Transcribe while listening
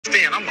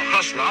I'm a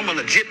hustler. I'm a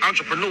legit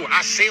entrepreneur.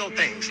 I sell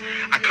things.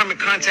 I come in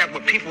contact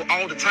with people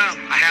all the time.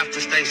 I have to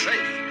stay safe.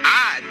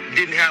 I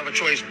didn't have a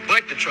choice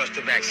but to trust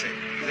the vaccine.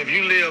 If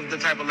you live the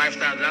type of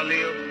lifestyle that I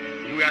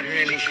live, you out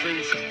here in these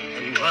streets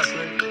and you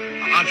hustling,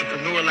 an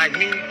entrepreneur like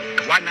me,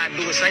 why not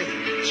do it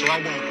safely? So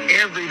I want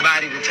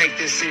everybody to take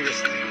this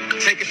seriously.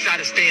 Take a shot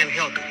at staying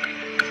healthy.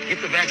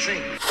 Get the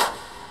vaccine.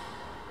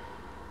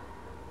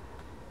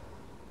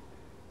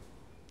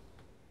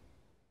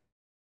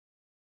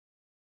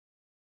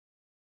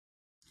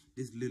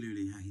 This is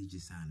literally how he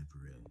just signed the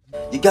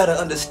parade. You gotta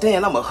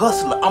understand, I'm a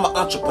hustler, I'm an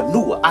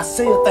entrepreneur. I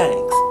sell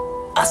things.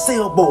 I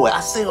sell boy,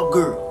 I sell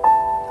girl.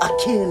 I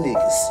kill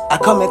niggas. I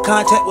come in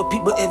contact with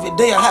people every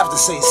day. I have to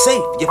stay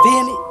safe, you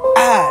feel me?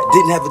 I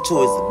didn't have a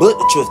choice but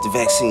to trust the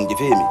vaccine, you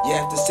feel me? You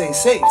have to stay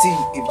safe. See,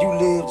 if you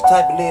live the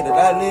type of life that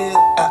I live,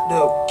 out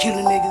there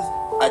killing niggas,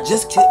 I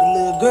just killed a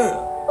little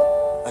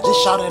girl. I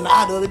just shot her in the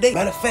eye the other day.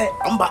 Matter of fact,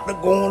 I'm about to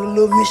go on a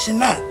little mission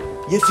now,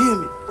 you feel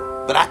me?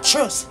 But I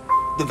trust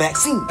the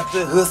vaccine.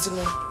 After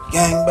hustling,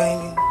 gang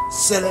banging,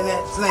 selling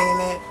that, slanging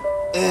that,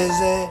 you know what I'm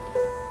saying?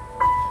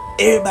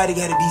 Everybody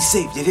gotta be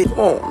safe, you feel me? Come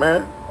on,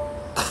 man.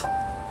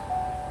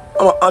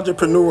 I'm an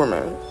entrepreneur,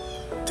 man.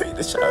 Take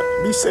the shot.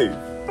 Be safe.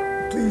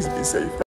 Please be safe.